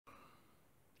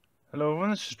Hello everyone,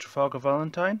 this is Travalgar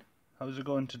Valentine. How's it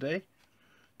going today?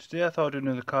 Today I thought I'd do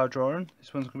another car drawing.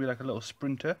 This one's going to be like a little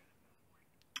sprinter.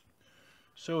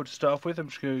 So to start off with, I'm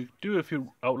just going to do a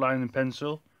few outline in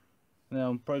pencil. And then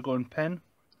I'll probably go in pen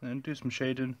and then do some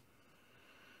shading.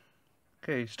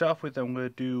 Okay, to start off with, I'm going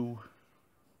to do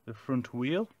the front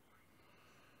wheel.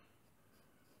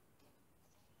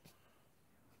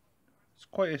 It's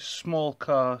quite a small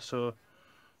car, so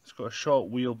it's got a short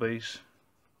wheelbase.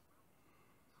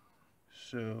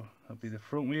 So that'll be the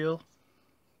front wheel.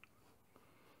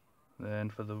 Then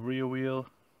for the rear wheel,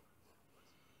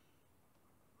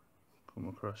 come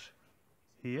across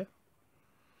here.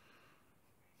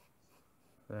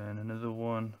 Then another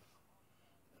one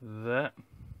there.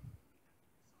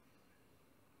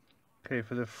 Okay,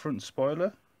 for the front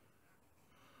spoiler,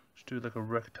 just do like a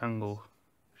rectangle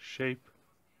shape.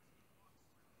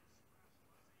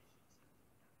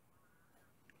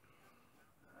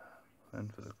 And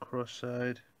for the cross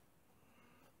side,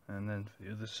 and then for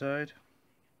the other side.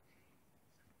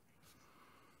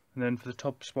 And then for the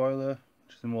top spoiler,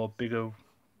 which is the more bigger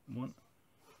one,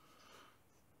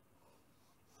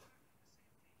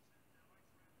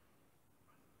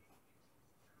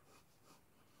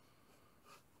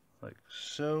 like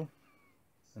so,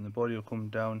 and the body will come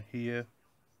down here.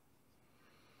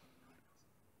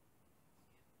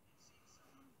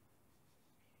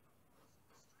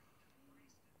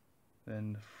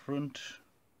 Then the front.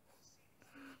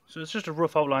 So it's just a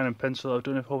rough outline in pencil. I've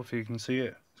done it, hopefully you can see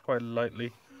it. It's quite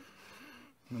lightly.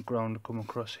 And the ground will come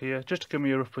across here, just to give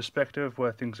me a rough perspective of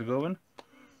where things are going.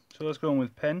 So let's go in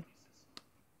with pen.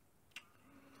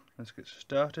 Let's get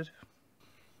started.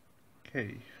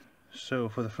 Okay, so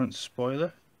for the front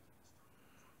spoiler,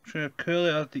 I'm just going to curl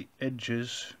it at the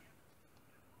edges,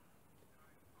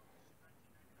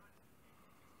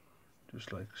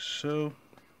 just like so.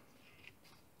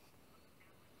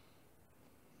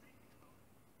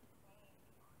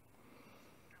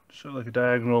 So like a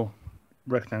diagonal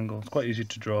rectangle. It's quite easy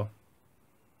to draw.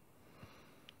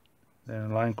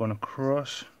 Then a line going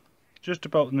across, just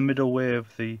about in the middle way of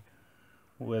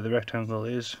where the rectangle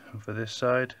is, and for this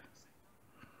side.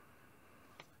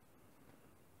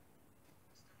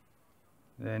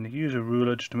 Then you use a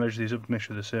ruler just to measure these up, make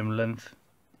sure they're the same length,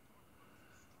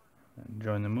 and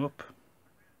join them up.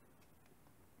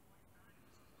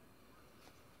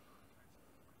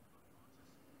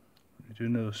 You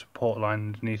do another support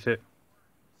line underneath it.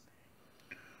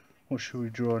 What should we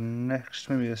draw next?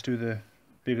 Maybe let's do the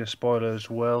bigger spoiler as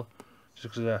well, just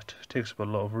because that takes up a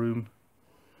lot of room.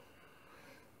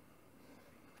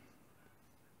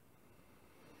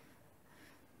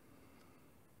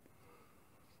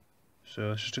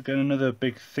 So it's just again another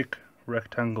big thick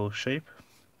rectangle shape.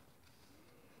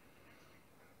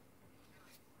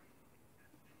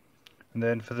 And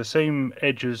then for the same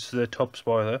edges to the top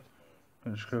spoiler,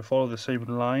 I'm just going to follow the same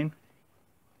line.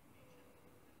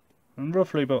 And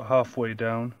roughly about halfway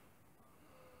down.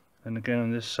 And again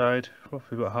on this side,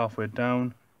 roughly about halfway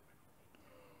down.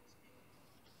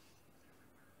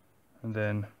 And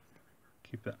then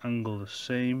keep the angle the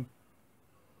same.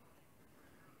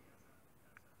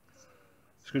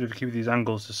 It's good if you keep these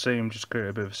angles the same, just create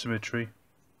a bit of symmetry.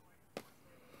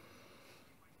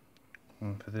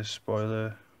 And for this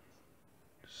spoiler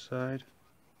side.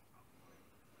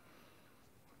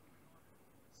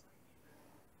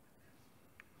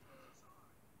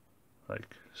 Like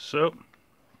so.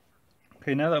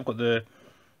 Okay, now that I've got the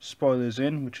spoilers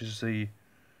in, which is the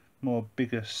more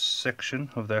bigger section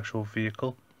of the actual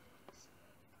vehicle,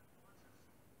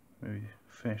 maybe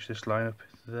finish this line up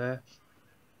there.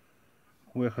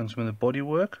 Work on some of the body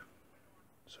work.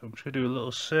 So I'm just going to do a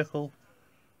little circle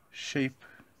shape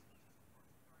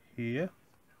here.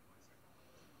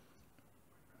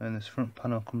 And this front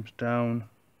panel comes down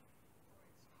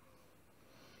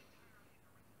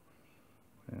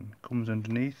and comes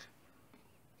underneath.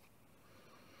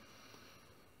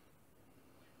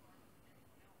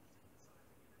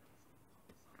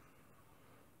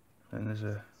 And there's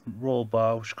a roll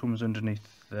bar which comes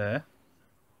underneath there.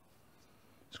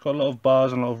 It's got a lot of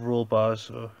bars and a lot of roll bars,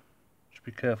 so just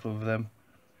be careful of them.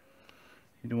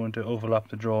 You don't want to overlap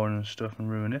the drawing and stuff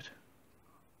and ruin it.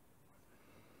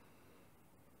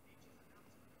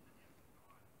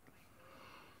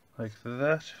 Like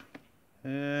that.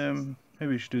 Maybe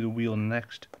we should do the wheel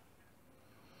next.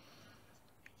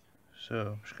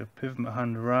 So I'm just going to pivot my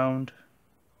hand around.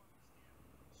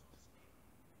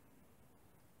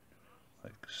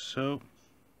 Like so.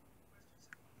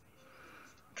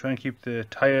 Try and keep the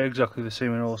tyre exactly the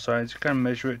same on all sides. You can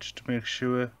measure it just to make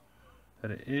sure that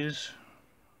it is.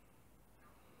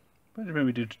 But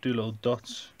maybe do little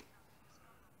dots,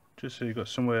 just so you've got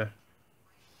somewhere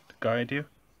guide you.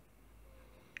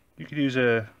 You could use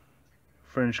a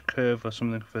French curve or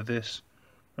something for this.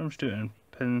 I'm just doing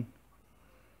a pen,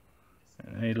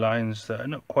 and any lines that are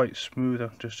not quite smooth, I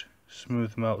can just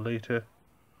smooth them out later.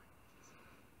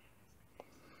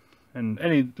 And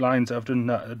any lines that I've done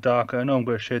that are darker, I know I'm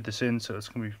going to shade this in, so it's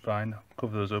going to be fine. I'll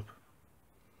cover those up.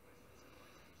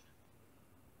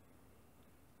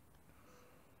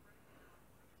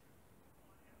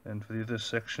 Then for the other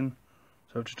section,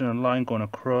 so I've just done a line going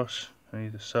across on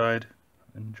either side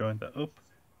and joined that up.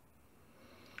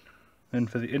 Then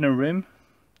for the inner rim,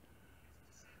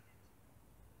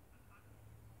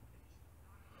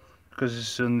 because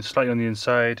it's slightly on the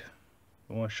inside,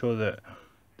 I want to show that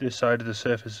this side of the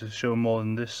surface is showing more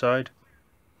than this side.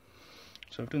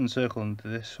 So I've done the circle onto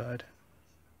this side.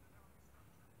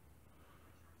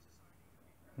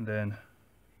 And then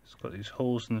it's got these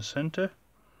holes in the centre,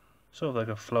 sort of like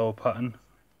a flower pattern.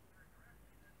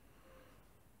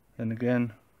 Then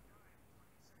again,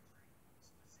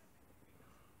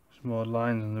 some more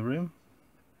lines on the rim.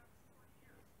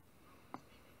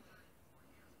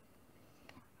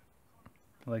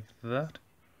 Like that.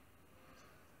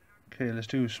 Okay, let's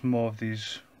do some more of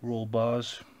these roll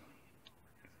bars.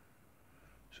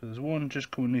 So there's one just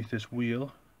coming underneath this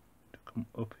wheel to come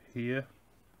up here.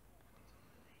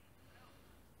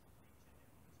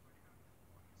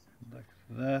 Like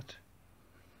that.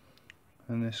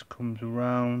 And this comes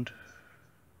around.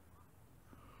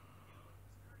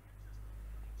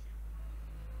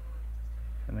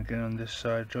 And again on this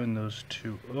side, join those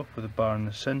two up with a bar in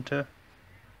the centre.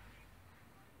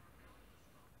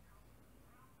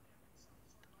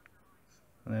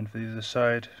 And then for the other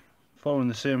side, following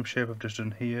the same shape I've just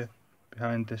done here,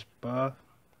 behind this bar.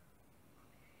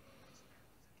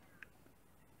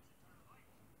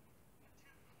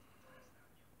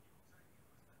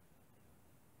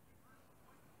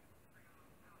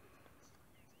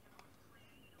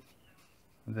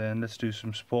 And then let's do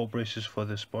some support braces for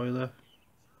the spoiler.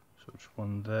 So just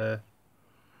one there,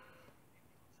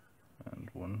 and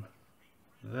one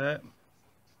there.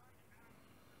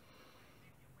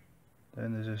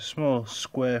 Then there's a small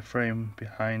square frame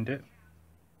behind it.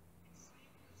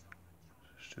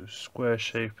 Just do a square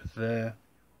shape there.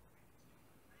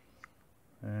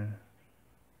 And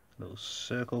a little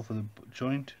circle for the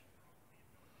joint.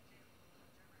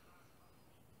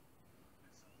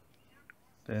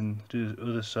 Then do the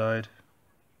other side.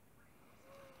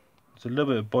 There's a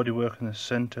little bit of bodywork in the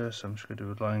centre, so I'm just going to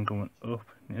do a line going up.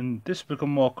 And this will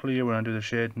become more clear when I do the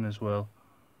shading as well.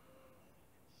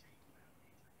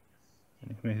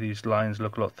 You can make these lines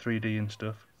look a lot 3D and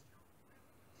stuff.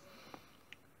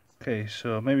 Okay,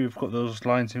 so maybe we've got those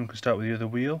lines in, we can start with the other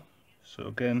wheel. So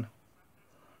again,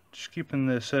 just keeping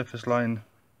the surface line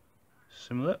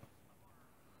similar.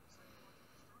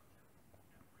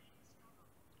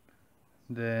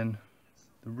 Then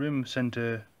the rim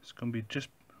centre is going to be just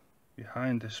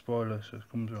behind the spoiler, so it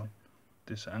comes on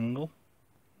this angle.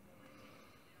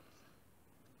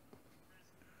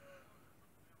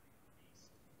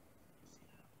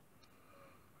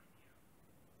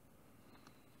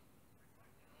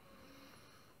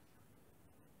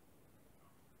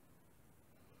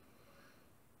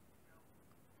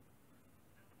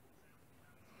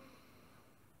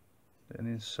 Then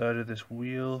inside of this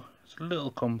wheel, it's a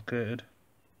little complicated.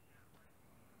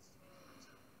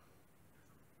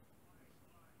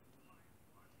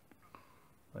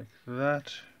 Like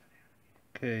that.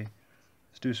 Okay,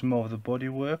 let's do some more of the body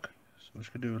work. So I'm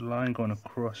just going to do a line going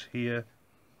across here.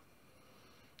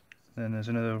 Then there's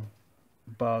another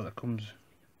bar that comes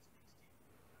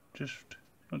just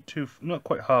not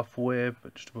quite halfway,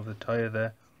 but just above the tyre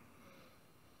there.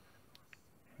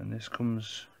 And this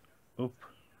comes up.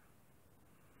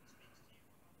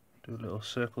 Do a little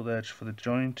circle there just for the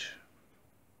joint.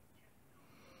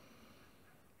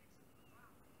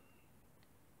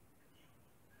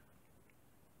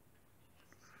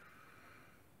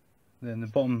 Then the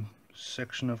bottom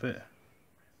section of it,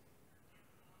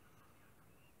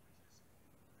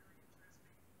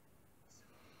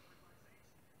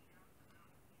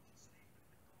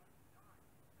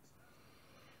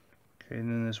 okay, and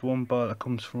then there's one bar that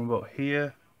comes from about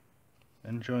here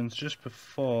and joins just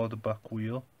before the back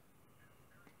wheel.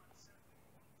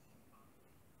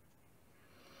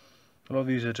 A lot of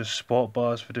these are just sport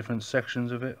bars for different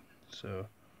sections of it, so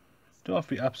don't have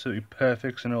to be absolutely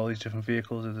perfect, and all these different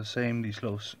vehicles are the same. These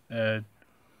little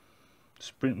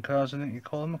sprint cars, I think you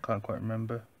call them, I can't quite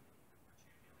remember.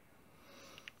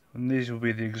 And these will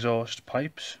be the exhaust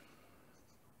pipes.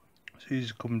 So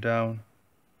these come down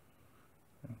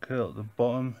and curl at the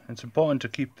bottom. It's important to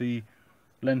keep the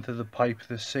length of the pipe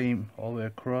the same all the way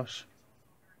across.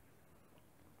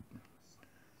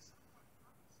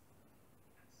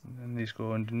 And then these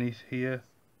go underneath here,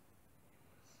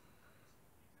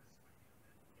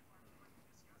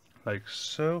 like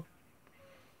so.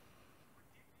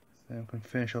 Then we can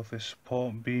finish off this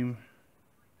support beam,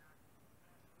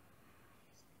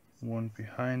 one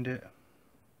behind it,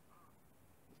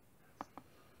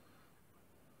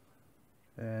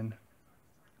 then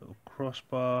a little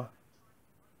crossbar,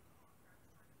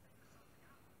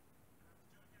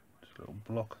 just a little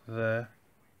block there.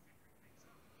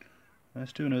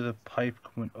 Let's do another pipe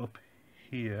coming up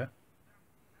here,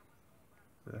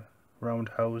 the round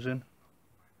housing,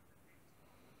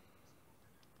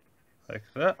 like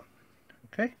that.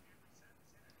 Okay.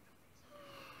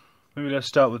 Maybe let's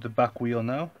start with the back wheel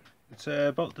now. It's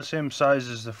about the same size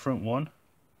as the front one.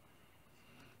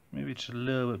 Maybe it's a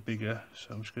little bit bigger,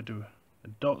 so I'm just going to do a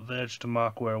dot there just to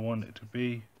mark where I want it to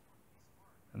be.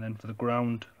 And then for the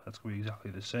ground, that's going to be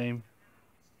exactly the same.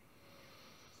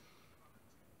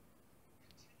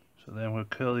 So then I'm going to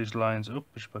curl these lines up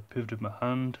just by pivoting my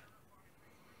hand.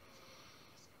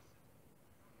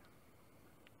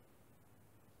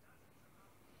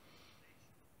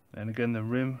 And again the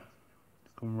rim,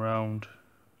 come round.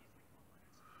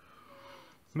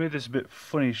 Made this a bit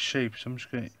funny shape, so I'm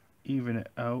just going to even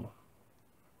it out.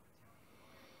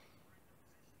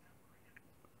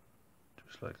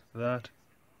 Just like that.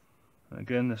 And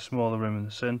again the smaller rim in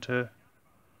the centre,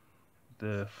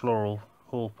 the floral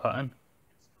hole pattern.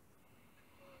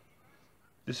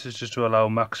 This is just to allow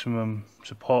maximum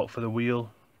support for the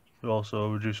wheel, but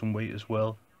also reduce some weight as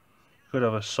well. You could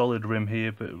have a solid rim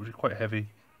here, but it would be quite heavy.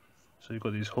 So you've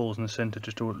got these holes in the centre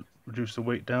just to reduce the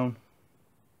weight down.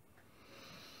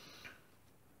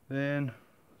 Then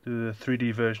do the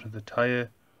 3D version of the tyre.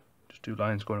 Just do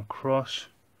lines going across.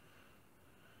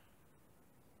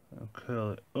 And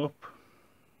curl it up.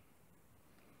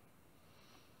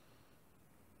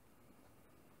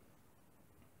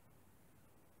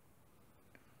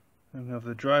 And we have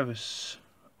the driver's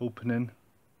opening,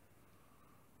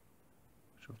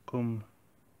 which will come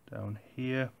down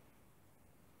here.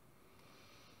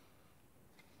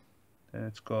 Then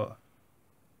it's got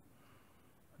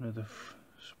another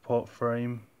support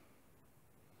frame.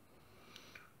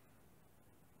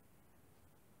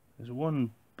 There's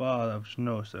one bar that I've just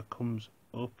noticed that comes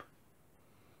up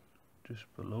just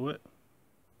below it.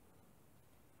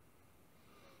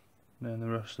 Then the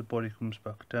rest of the body comes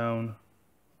back down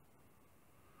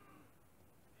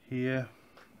here,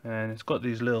 and it's got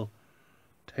these little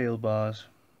tail bars.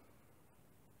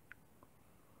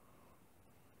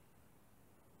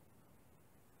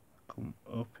 Come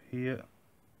up here.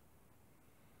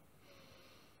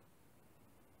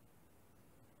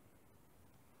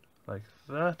 Like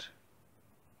that.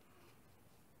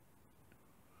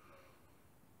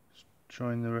 Just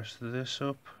join the rest of this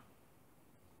up.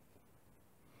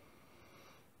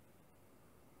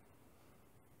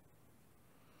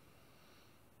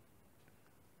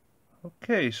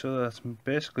 Okay, so that's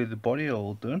basically the body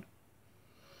all done.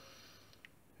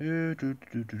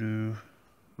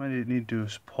 Might need to do a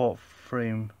support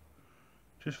frame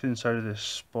just for the inside of this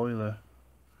spoiler,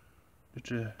 just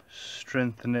to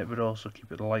strengthen it but also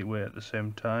keep it lightweight at the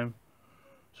same time.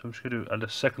 So I'm just going to add a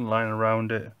second line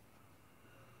around it,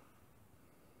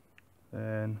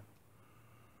 then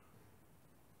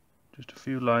just a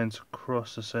few lines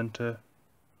across the centre.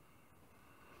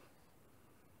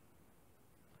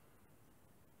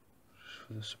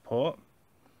 For the support,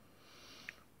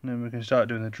 and then we can start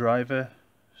doing the driver.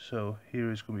 So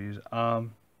here is going to be his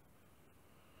arm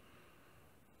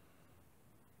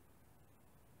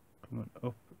coming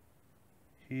up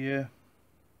here,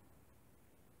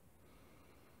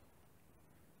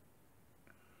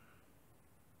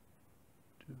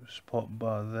 do a support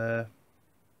bar there,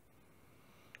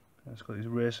 and it's got these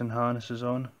racing harnesses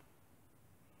on,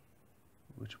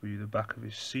 which will be the back of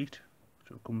his seat, which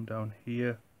will come down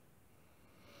here.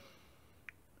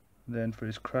 Then for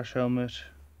his crash helmet,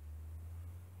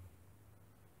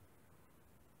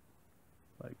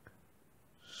 like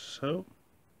so.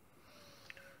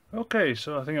 Okay,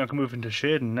 so I think I can move into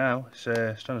shading now. It's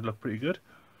starting to look pretty good.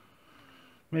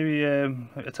 Maybe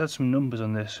let's add some numbers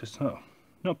on this. It's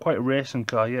not quite a racing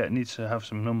car yet. It needs to have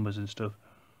some numbers and stuff.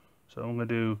 So I'm gonna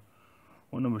do,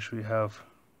 what number should we have?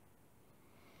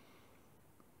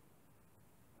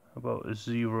 How about a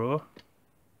 0?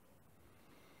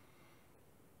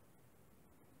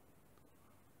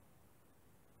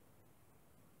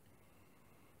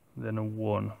 Then a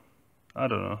 1. I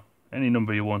don't know, any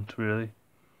number you want really.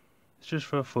 It's just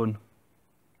for fun.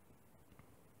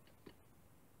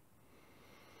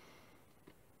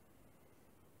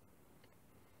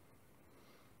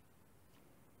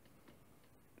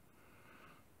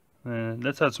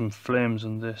 Let's add some flames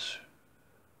on this.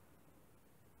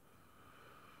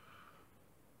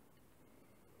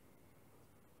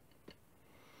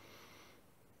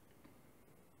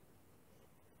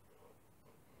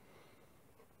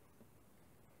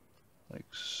 Like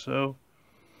so.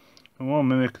 I want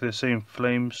to mimic the same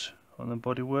flames on the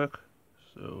bodywork.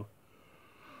 So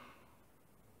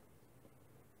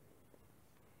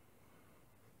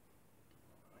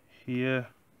here,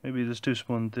 maybe let's do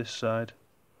some on this side.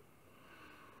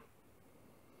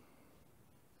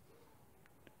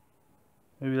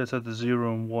 Maybe let's add the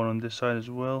 0 and 1 on this side as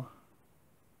well.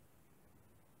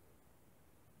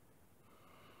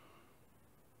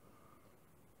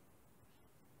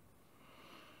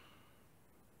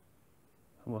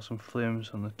 I want some flames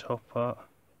on the top part.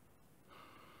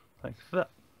 Like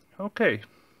that. Okay.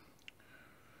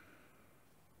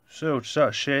 So to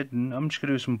start shading, I'm just going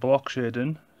to do some block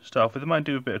shading. Start with, I might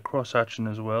do a bit of cross hatching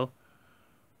as well.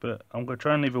 But I'm going to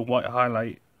try and leave a white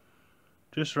highlight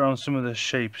just around some of the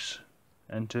shapes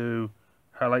and to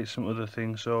highlight some other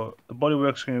things. So the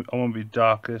bodywork's I want to be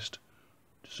darkest,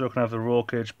 just so I can have the roll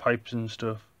cage pipes and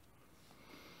stuff.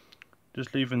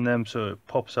 Just leaving them so it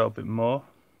pops out a bit more.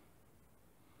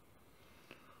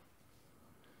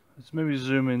 Let's maybe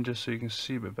zoom in just so you can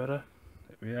see a bit better.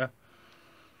 There we are.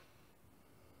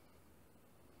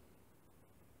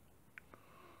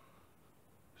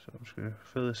 So I'm just going to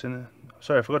fill this in.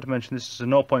 Sorry, I forgot to mention this is a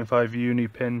 0.5 uni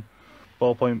pen,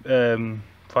 ballpoint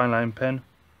fine line pen.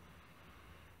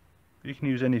 You can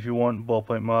use any if you want,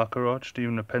 ballpoint marker or just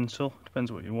even a pencil, depends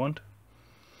what you want.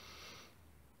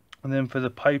 And then for the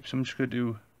pipes, I'm just going to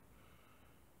do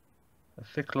a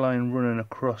thick line running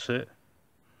across it.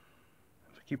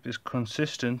 If I keep this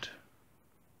consistent,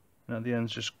 and at the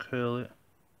ends just curl it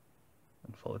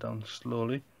and follow it down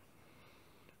slowly,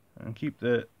 and keep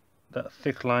that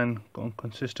thick line going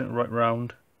consistent right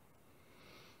round.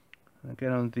 And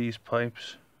again on these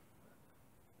pipes,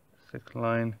 thick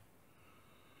line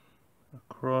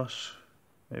across.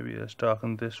 Maybe let's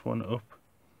darken this one up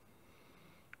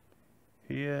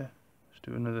here. Let's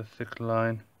do another thick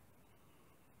line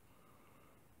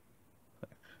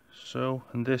like so.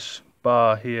 And this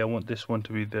bar here, I want this one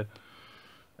to be the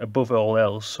above all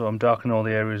else, so I'm darkening all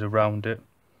the areas around it.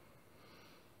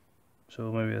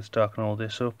 So maybe let's darken all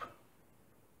this up.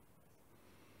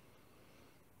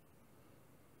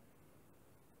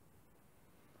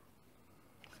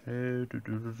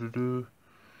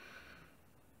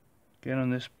 Again on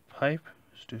this pipe,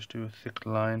 let's just do a thick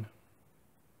line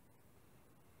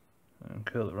and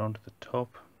curl it around to the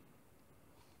top.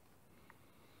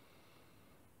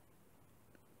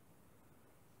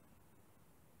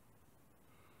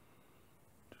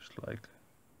 Just like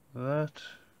that.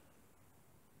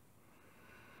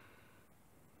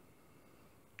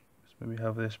 Let's maybe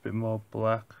have this bit more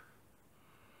black.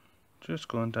 Just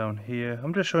going down here.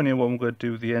 I'm just showing you what I'm going to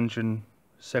do with the engine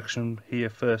section here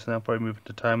first, and I'll probably move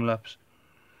into time lapse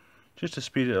just to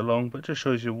speed it along, but it just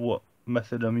shows you what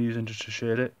method I'm using just to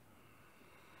shade it.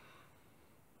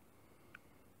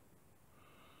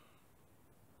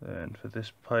 Then for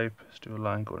this pipe, let's do a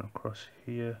line going across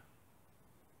here.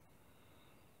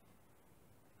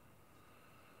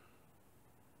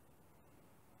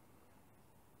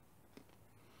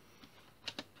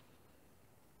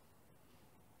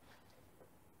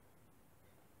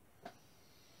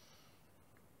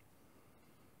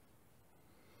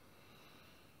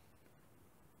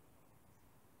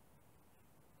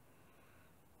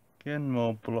 Again,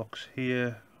 more blocks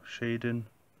here, shading.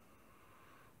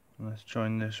 And let's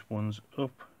join this ones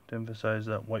up to emphasize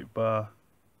that white bar.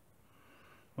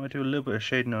 I might do a little bit of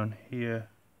shading on here,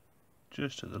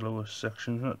 just at the lowest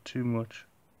sections, not too much.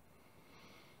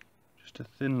 Just a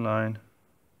thin line.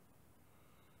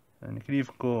 And you can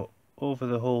even go over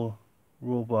the whole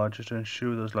roll bar just to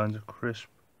ensure those lines are crisp.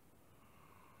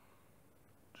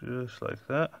 Just like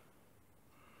that.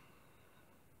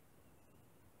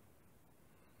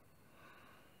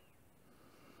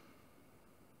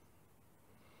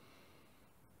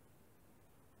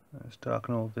 Let's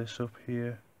darken all this up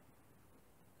here.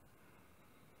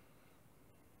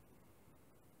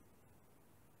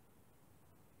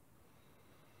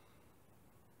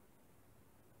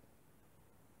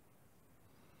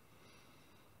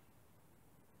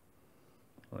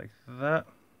 Like that.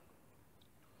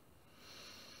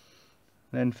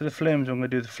 Then for the flames, I'm going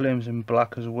to do the flames in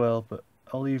black as well, but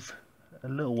I'll leave a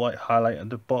little white highlight at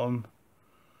the bottom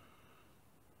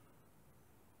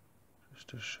just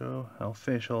to show. I'll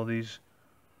finish all these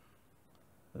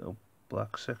little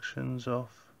black sections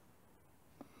off.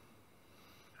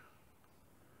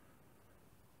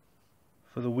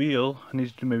 For the wheel, I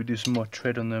need to maybe do some more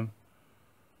tread on them.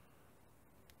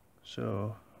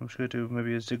 So I'm just going to do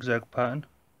maybe a zigzag pattern.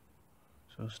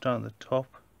 So start at the top.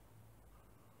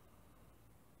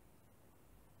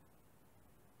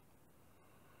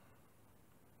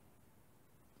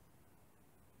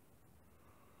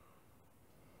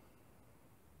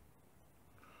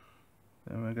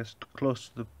 Then when it gets close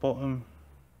to the bottom,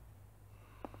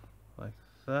 like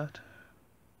that.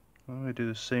 I'm going to do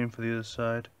the same for the other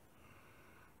side.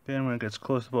 Again, when it gets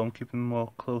close to the bottom, keep them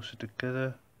more closer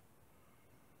together.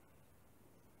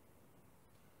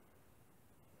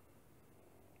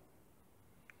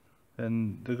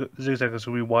 And the zigzag is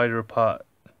going to be wider apart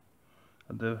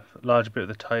at the large bit of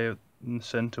the tire in the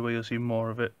centre where you'll see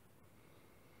more of it.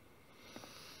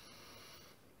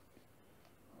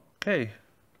 Okay,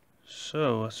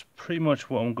 so that's pretty much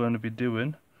what I'm going to be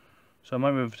doing. So I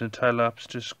might move to time lapse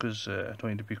just because I don't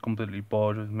need to be completely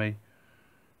bored with me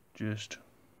just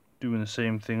doing the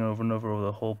same thing over and over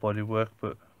the whole body work,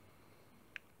 but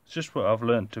it's just what I've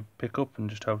learnt to pick up and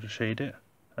just how to shade it.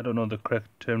 I don't know the correct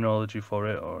terminology for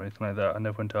it or anything like that. I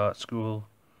never went to art school.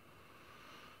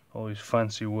 All these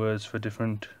fancy words for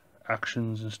different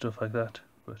actions and stuff like that.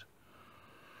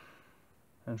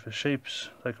 And for shapes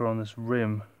like around this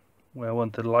rim where I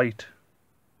want the light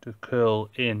to curl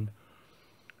in,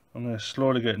 I'm going to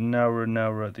slowly get narrower and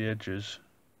narrower at the edges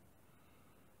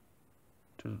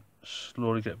to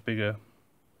slowly get bigger,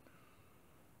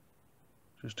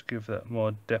 just to give that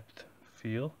more depth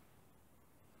feel.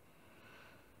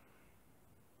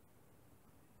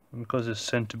 And because this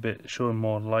centre bit is showing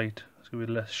more light, there's going to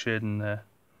be less shading there.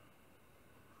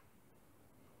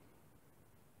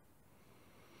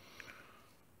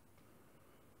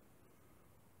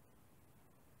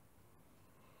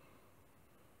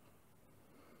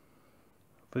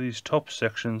 For these top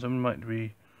sections, I might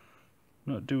be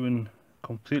not doing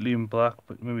completely in black,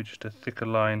 but maybe just a thicker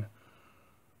line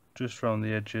just around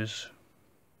the edges.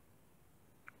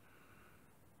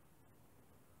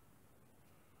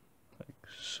 Like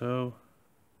so.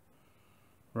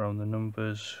 Around the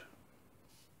numbers.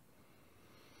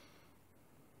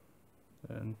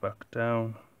 And back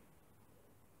down.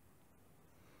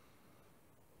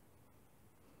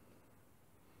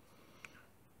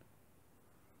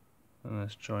 And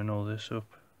let's join all this up.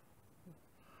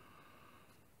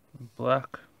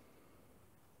 Black.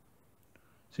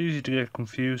 It's easy to get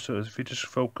confused, so if you just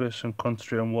focus and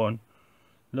concentrate on one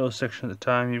little section at a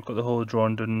time, you've got the whole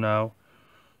drawing done now,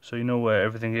 so you know where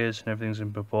everything is and everything's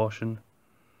in proportion.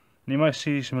 And you might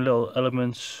see some little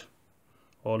elements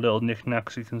or little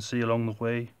knickknacks you can see along the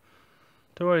way.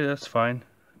 Don't worry, that's fine.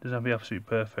 It doesn't have to be absolutely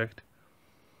perfect.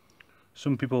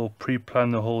 Some people pre-plan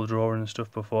the whole drawing and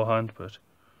stuff beforehand, but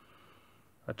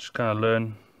I just kind of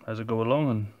learn as I go along,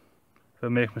 and if I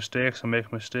make mistakes, I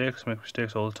make mistakes. I make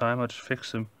mistakes all the time. I just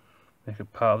fix them, make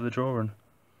it part of the drawing.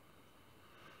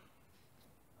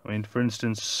 I mean, for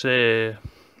instance, say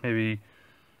maybe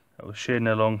I was shading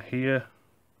along here,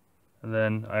 and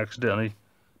then I accidentally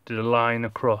did a line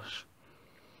across.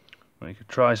 Well, you could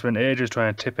try spend ages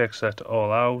trying to Tipex that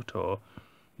all out or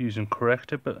using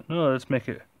corrector, but no, let's make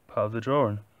it part of the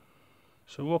drawing.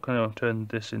 So what can I turn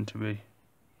this into be?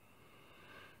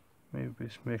 Maybe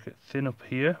just make it thin up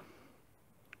here.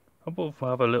 How about if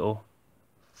I have a little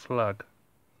flag?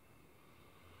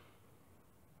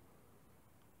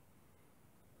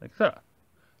 Like that.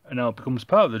 And now it becomes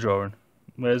part of the drawing.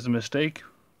 Where's the mistake?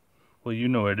 Well, you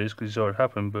know where it is because you saw it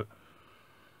happen, but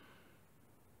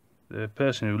the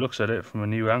person who looks at it from a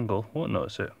new angle won't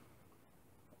notice it.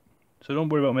 So don't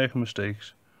worry about making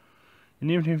mistakes.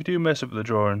 And even if you do mess up the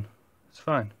drawing, it's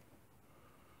fine.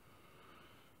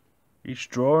 Each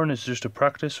drawing is just a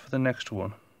practice for the next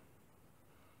one.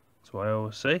 That's what I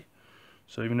always say.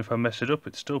 So even if I mess it up,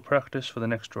 it's still practice for the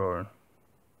next drawing.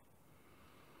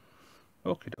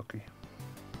 Okie dokie.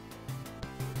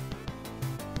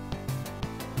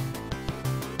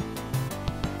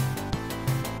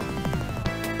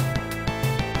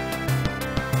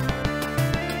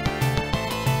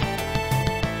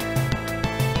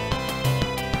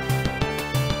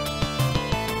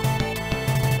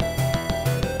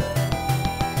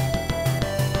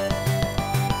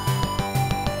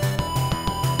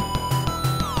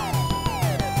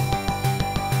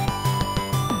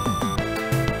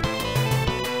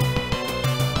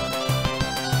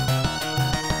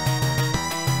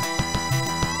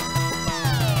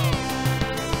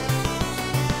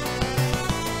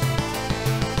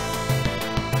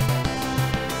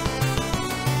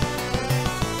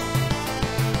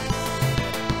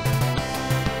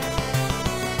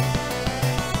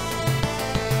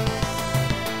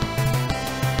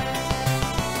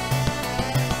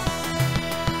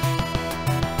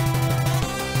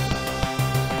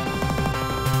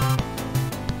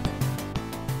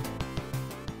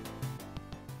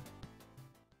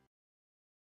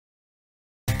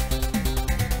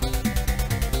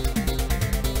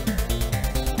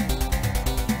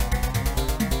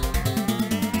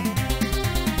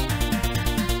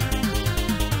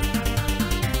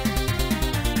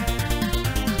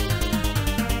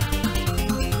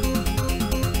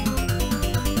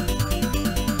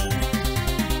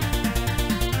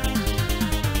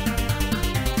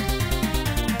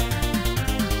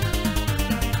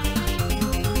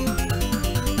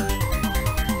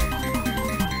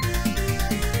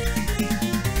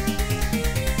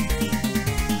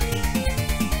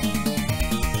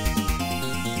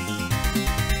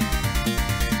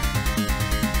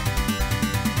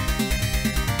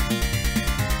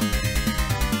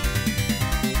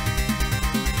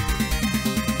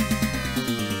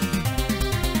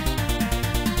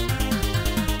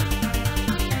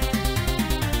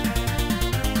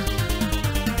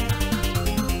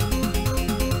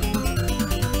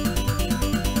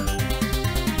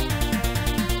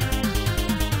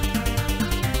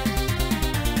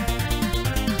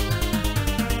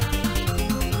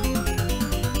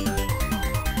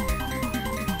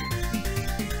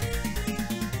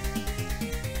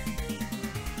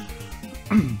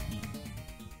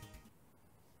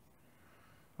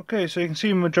 Okay, so you can see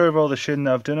the majority of all the shading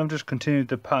that I've done. I've just continued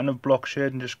the pattern of block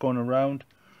shading, just going around.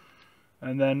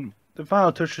 And then the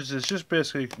final touches is just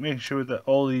basically making sure that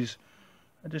all these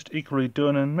are just equally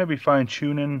done, and maybe fine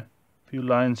tuning a few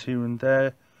lines here and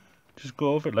there. Just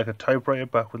go over it like a typewriter,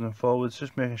 backwards and forwards,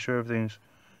 just making sure everything's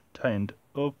tightened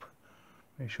up.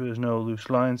 Make sure there's no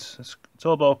loose lines. It's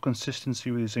all about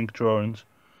consistency with these ink drawings.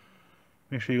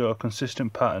 Make sure you got a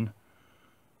consistent pattern.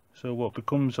 So what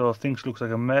becomes, or things looks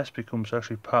like a mess, becomes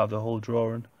actually part of the whole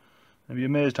drawing. And be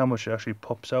amazed how much it actually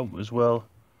pops out as well.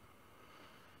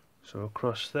 So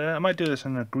across there, I might do this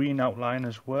in a green outline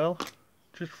as well,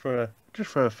 just for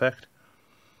effect.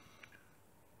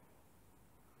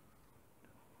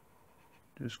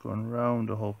 Just going around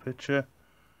the whole picture.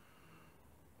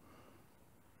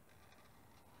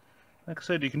 Like I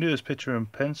said, you can do this picture in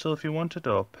pencil if you wanted,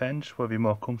 or pen, just whatever you're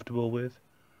more comfortable with.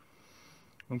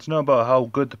 It's not about how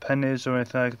good the pen is or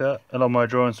anything like that. A lot of my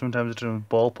drawings sometimes are done with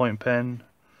ballpoint pen,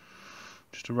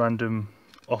 just a random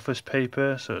office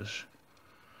paper, so it's,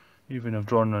 even I've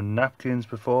drawn on napkins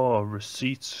before, or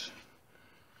receipts.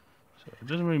 So it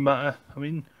doesn't really matter. I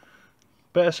mean,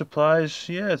 better supplies,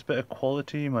 yeah, it's better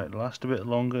quality, might last a bit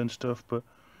longer and stuff, but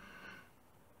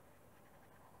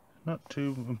not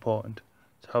too important.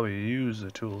 It's how you use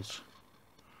the tools.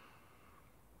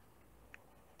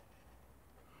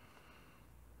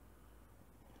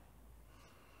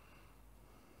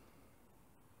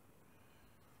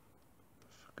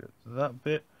 Forget that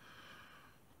bit.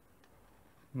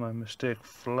 My mistake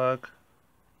flag.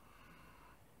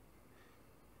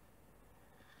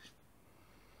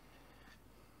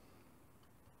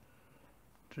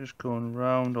 Just going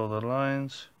round all the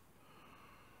lines.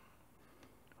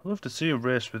 I'd love to see a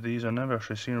race with these. I've never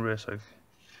actually seen a race like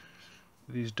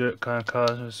these dirt kind of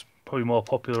cars. It's probably more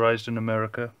popularized in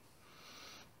America.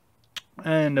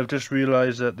 And I've just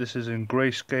realized that this is in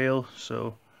grayscale,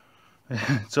 so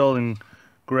it's all in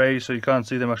grey, so you can't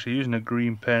see them actually using a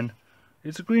green pen.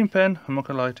 It's a green pen, I'm not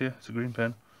gonna lie to you, it's a green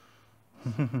pen.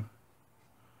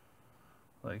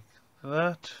 Like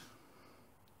that.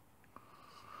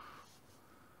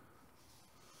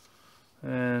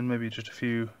 And maybe just a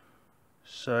few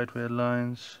sideways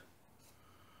lines.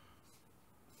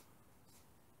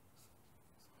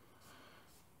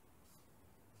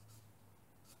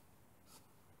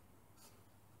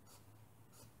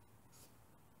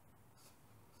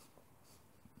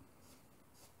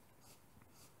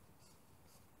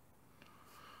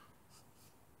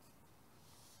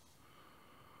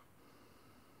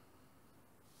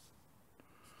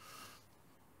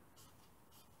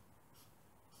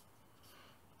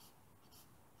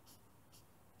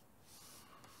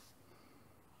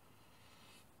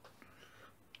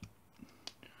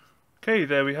 Okay,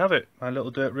 there we have it, my little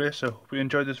dirt racer. Hope you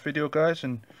enjoyed this video, guys,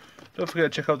 and don't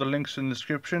forget to check out the links in the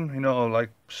description. You know,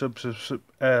 like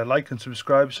and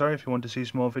subscribe. Sorry, if you want to see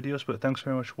some more videos. But thanks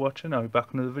very much for watching. I'll be back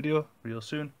in another video real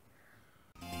soon.